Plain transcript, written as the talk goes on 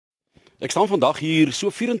Ek staan vandag hier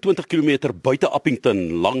so 24 km buite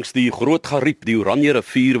Appington langs die Groot Gariep, die Oranje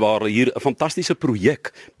rivier, waar hier 'n fantastiese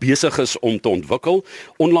projek besig is om te ontwikkel.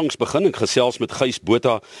 Onlangs begin ek gesels met Gys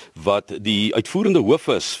Botha wat die uitvoerende hoof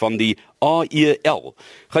is van die AEL.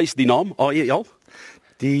 Gys, die naam AEL?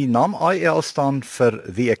 Die naam AEL staan vir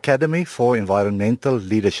The Academy for Environmental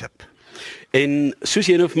Leadership. En soos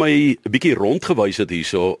jy nou vir my 'n bietjie rondgewys het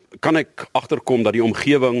hierso, kan ek agterkom dat die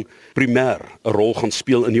omgewing primêr 'n rol gaan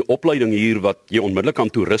speel in die opleiding hier wat jy onmiddellik aan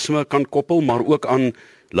toerisme kan koppel, maar ook aan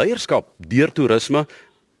leierskap deur toerisme.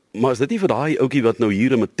 Maar is dit nie vir daai ouetjie wat nou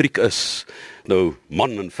hier 'n matriek is, nou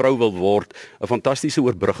man en vrou wil word, 'n fantastiese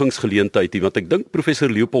oorbruggingsgeleentheid nie, want ek dink professor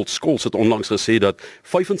Leopold Skols het onlangs gesê dat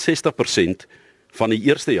 65% van die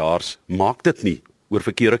eerstejaars maak dit nie oor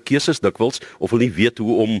verkeerde keuses dikwels, of wil nie weet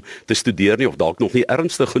hoe om te studeer nie, of dalk nog nie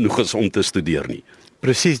ernstig genoeg is om te studeer nie.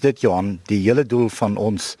 Presies dit, Johan. Die hele doel van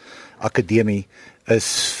ons akademie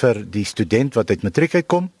is vir die student wat uit matriek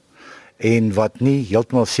uitkom en wat nie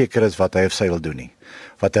heeltemal seker is wat hy of sy wil doen nie.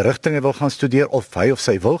 Wat 'n rigting hy wil gaan studeer, of hy of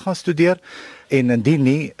sy wil gaan studeer, en indien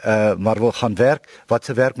nie, maar wil gaan werk, wat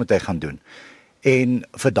se werk moet hy gaan doen? En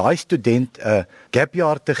vir daai student 'n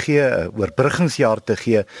gapjaar te gee, 'n oorbruggingsjaar te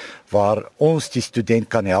gee, waar ons die student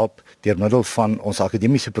kan help deur middel van ons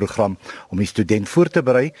akademiese program om die student voor te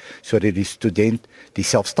berei, sodat die student die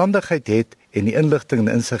selfstandigheid het en die inligting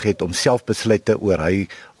en insig het om self besluite oor hy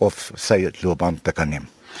of sy loopbaan te kan neem.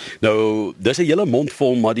 Nou, dis 'n hele mond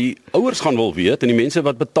vol, maar die ouers gaan wil weet, en die mense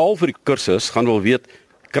wat betaal vir die kursus gaan wil weet,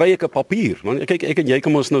 kry ek 'n papier? Want kyk, ek en jy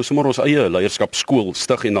kom ons nou sommer ons eie leierskapskool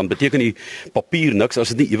stig, en dan beteken die papier niks as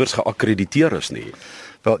dit nie iewers geakkrediteer is nie.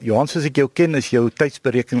 Wel, Johan, soos ek jou ken, is jou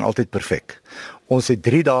tydsberekening altyd perfek. Ons het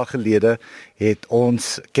 3 dae gelede het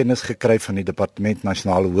ons kennis gekry van die Departement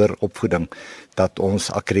Nasionale Hoër Opvoeding dat ons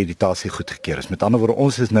akkreditasie goedgekeur is. Met ander woorde,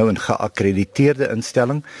 ons is nou 'n geakkrediteerde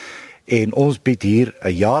instelling en ons bied hier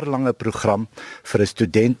 'n jaarlange program vir 'n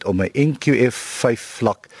student om 'n NQF 5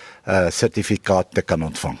 vlak sertifikaat te kan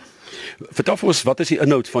ontvang. Vertel vir ons, wat is die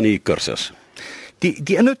inhoud van die kursus?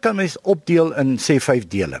 Die inhoud kan mens opdeel in 5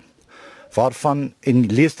 dele, waarvan, en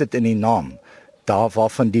lees dit in die naam, daar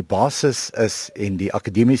waarvan die basis is en die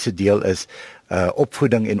akademiese deel is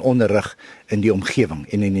opvoeding en onderrig in die omgewing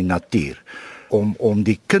en in die natuur. Om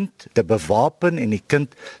die kind te bewapen en die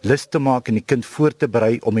kind lus te maak en die kind voor te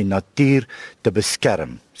berei om die natuur te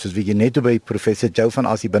beskerm. Soos wie jy net by professor Johan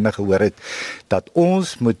Rademan binne gehoor het, dat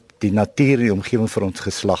ons moet die natuur en die omgewing vir ons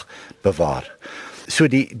geslag bewaar. So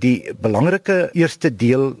die belangrike eerste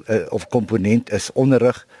deel of komponent is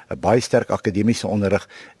onderrig, 'n baie sterk akademiese onderrig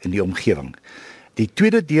in die omgewing. Die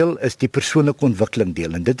tweede deel is die persoonlike ontwikkeling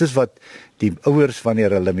deel, en dit is wat die ouers,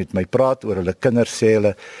 wanneer hulle met my praat oor hulle kinders, sê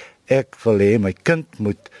hulle, ek wil hê my kind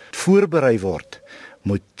moet voorberei word,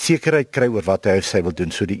 moet sekerheid kry oor wat hy of sy wil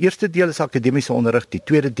doen. So die eerste deel is akademiese onderrig, die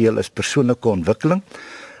tweede deel is persoonlike ontwikkeling,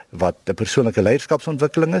 wat 'n persoonlike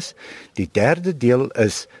leierskapsontwikkeling is. Die derde deel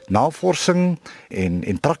is navorsing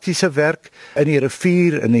en praktiese werk in die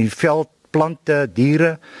rivier, in die veld, plante,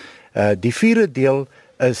 diere. Die vierde deel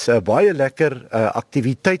is 'n baie lekker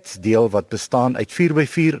aktiwiteitsdeel wat bestaan uit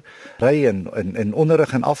 4x4 ry en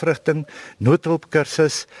onderrig en afrigting,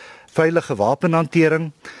 noodhulpkursus, veilige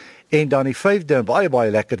wapenhantering. En dan die 5de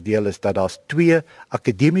baie lekker deel is dat daar's 2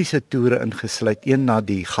 akademiese toere ingesluit, een na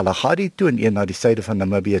die Kgalagadi toe en een na die Suide van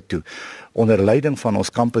Namibië toe, onder leiding van ons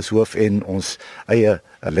kampushoof en ons eie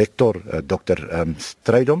lektor Dr.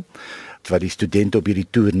 Strydom, wat die studente op hierdie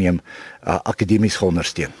toer neem, akademies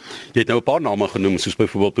geondersteun. Jy het nou 'n paar name genoem, soos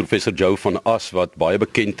byvoorbeeld professor Johan van wat baie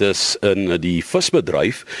bekend is in die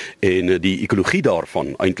visbedryf en die ekologie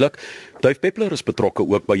daarvan eintlik. Duif Peppler is betrokke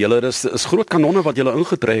ook by julle. Dis is groot kanonne wat julle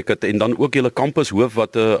ingetrek het, en dan ook julle kampushoof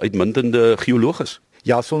wat 'n uitmuntende geoloog is.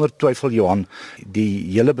 Ja, sonder twyfel, Johan,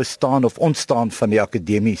 die hele bestaan of ontstaan van die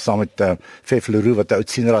akademie saam met Fefleroe, wat 'n oud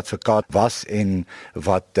senior advokaat was en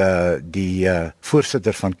wat die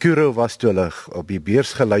voorsitter van Kuro was toe hulle op die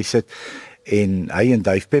beurs gelys het, en hy en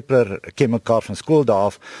Duif Peppler ken mekaar van skool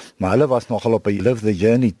af, maar hulle was nogal op 'n Live the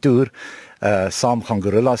Journey tour, saam gaan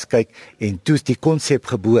gorillas kyk, en toe is die konsep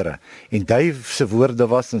gebore. En Duif se woorde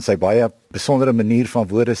was, en sy baie besondere manier van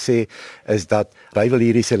woorde sê, is dat hy wil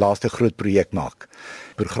hierdie sy laaste groot projek maak.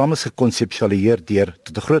 Die program is gekonseptualiseer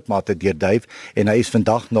tot 'n groot mate deur Duif, en hy is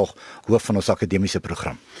vandag nog hoof van ons akademiese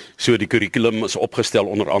program. So die kurrikulum is opgestel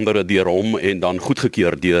onder andere deur hom en dan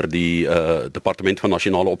goedgekeur deur die Departement van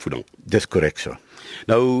Nasionale Opvoeding. Dis korrek so.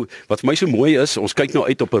 Nou, wat vir my so mooi is, ons kyk nou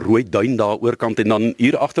uit op 'n rooi duin daar oorkant, en dan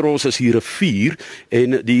hier agter ons is hier 'n rivier,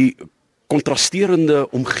 en die kontrasterende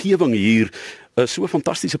omgewing hier, so 'n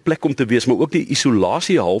fantastiese plek om te wees, maar ook die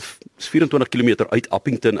isolasie half, is 24 km uit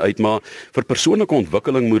Appington uit, maar vir persoonlike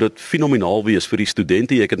ontwikkeling moet dit fenomenaal wees vir die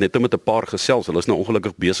studente. Ek het net met 'n paar gesels, hulle is nou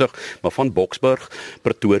ongelukkig besig, maar van Boksburg,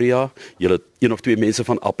 Pretoria, julle 1 of 2 mense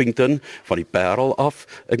van Appington, van die Parel af.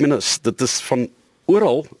 Ek meen dit is van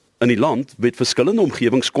oral in die land, met verskillende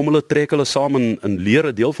omgewings kom hulle, trek hulle saam in leer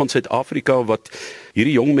 'n deel van Suid-Afrika wat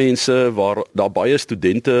hierdie jong mense waar daar baie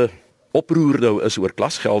studente oproer nou is oor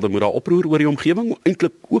klasgelde, moet daar oproer oor die omgewing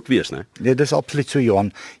eintlik ook wees, né? Nee, dis absoluut so,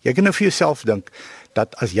 Johan. Jy kan nou vir jouself dink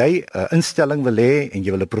dat as jy 'n instelling wil hê en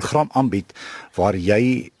jy wil 'n program aanbied waar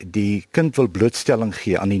jy die kind wil blootstelling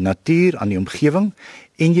gee aan die natuur, aan die omgewing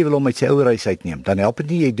en jy wil hom uit sy ou Reis uitneem, dan help dit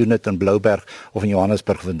nie jy doen dit in Blouberg of in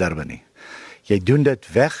Johannesburg of in Durban nie. Jy doen dit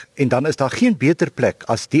weg en dan is daar geen beter plek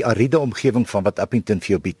as die ariede omgewing van wat Appington vir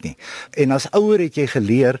jou bied nie. En as ouer het jy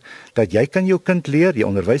geleer dat jy kan jou kind leer, die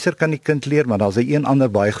onderwyser kan die kind leer, maar daar's 'n een ander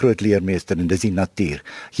baie groot leermeester en dis die natuur.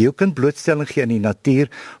 Jy jou kind blootstelling gee aan die natuur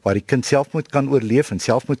waar die kind self moet kan oorleef en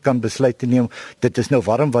self moet kan besluite neem. Dit is nou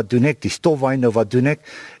warm, wat doen ek? Die stofwaai, nou wat doen ek?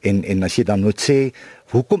 En as jy dan moet sê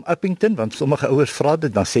hoekom Appington? Want sommige ouers vra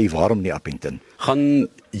dit, dan sê jy waarom nie Appington? Gaan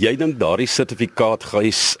jy dink daardie sertifikaat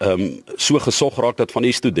Gys so gesog raak dat van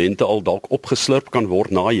die studente al dalk opgeslurp kan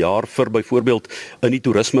word na 'n jaar vir byvoorbeeld in die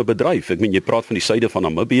toerismebedryf? Ek meen jy praat van die suide van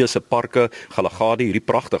Namibië se parke, Kgalagadi, hierdie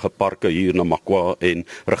pragtige parke hier na Makwa en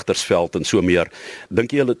Rigtersveld en so meer.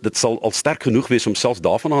 Dink jy dit sal al sterk genoeg wees om selfs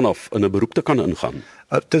daarvan af in 'n beroep te kan ingaan?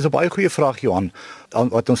 Dit is 'n baie goeie vraag, Johan.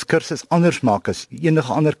 Wat ons kursus anders maak as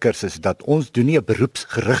enige ander kursus, dat ons doen nie 'n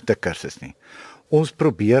beroepsgerigte kursus nie. Ons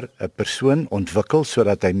probeer 'n persoon ontwikkel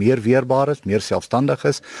sodat hy meer weerbaar is, meer selfstandig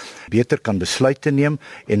is, beter kan besluite neem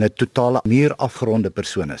en 'n totale meer afgeronde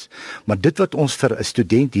persoon is. Maar dit wat ons vir 'n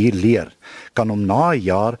student hier leer, kan hom na 'n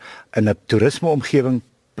jaar in 'n toerismeomgewing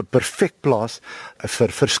perfek plaas vir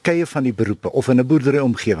verskeie van die beroepe of in 'n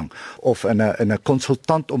boerderyomgewing of in 'n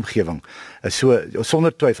konsultantomgewing. So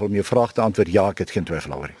sonder twyfel om jou vraag te antwoord, ja, ek het geen twyfel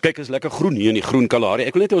daaroor. Kyk, is lekker groen hier in die groen Kalahari.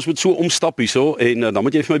 Ek wil net ons moet so omstap hierso en dan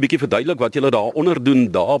moet jy vir my 'n bietjie verduidelik wat julle daaronder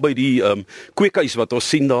doen daar by die kweekhuis wat ons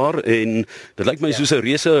sien daar en dit lyk my soos 'n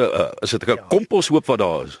reuse is dit 'n komposhoop wat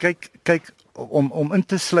daar is. Kyk om in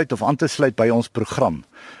te sluit of aan te sluit by ons program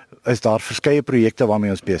is daar verskeie projekte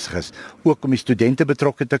waarmee ons besig is, ook om die studente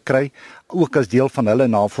betrokke te kry, ook as deel van hulle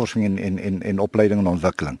navorsing en opleiding en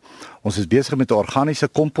ontwikkeling. Ons is besig met 'n organiese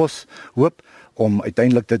komposhoop om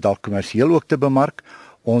uiteindelik dit dalk kommersieel ook te bemark.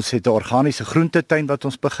 Ons het 'n organiese groentetuin wat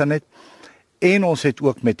ons begin het en ons het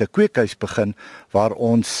ook met 'n kweekhuis begin waar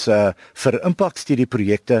ons vir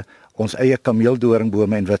impakstudieprojekte ons eie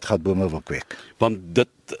kameeldoringbome en witgatbome wil kweek. Want dit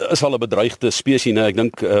is al 'n bedreigde spesies, né? Ek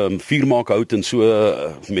dink vuurmaakhout en so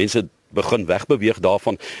mense begin wegbeweeg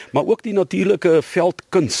daarvan, maar ook die natuurlike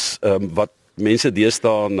veldkuns wat mense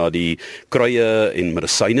deesdae na die kruie en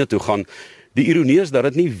medisyne toe gaan. Die ironie is dat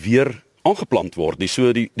dit nie weer aangeplant word nie.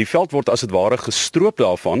 So die veld word as dit ware gestroop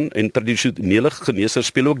daarvan en tradisionele geneesers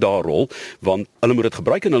speel ook daar 'n rol want hulle moet dit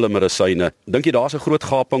gebruik in hulle medisyne. Dink jy daar's 'n groot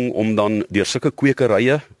gaping om dan deur sulke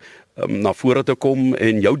kwekerye na vore te kom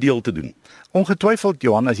en jou deel te doen? Ongetwyfeld,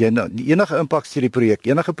 Johan, as jy enige impakstudieprojek,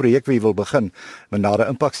 enige projek wat jy wil begin, wanneer 'n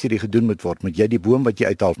impakstudie gedoen moet word, moet jy die boom wat jy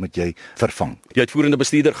uithaal, moet jy vervang. Die uitvoerende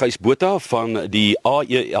bestuurder Gys Botha van die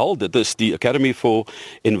AEL, dit is die Academy for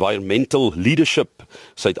Environmental Leadership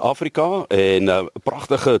Suid-Afrika en 'n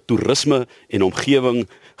pragtige toerisme en omgewing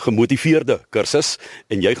gemotiveerde kursus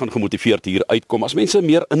en jy gaan gemotiveerd hier uitkom. As mense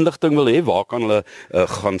meer inligting wil hê, waar kan hulle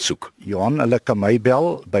gaan soek? Johan, hulle kan my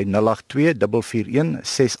bel by 082 441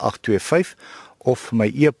 6825 of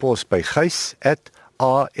my e-pos by gys@afel.ac.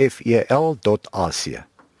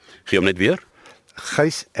 Gee hom net weer.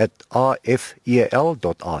 gys@afel.ac.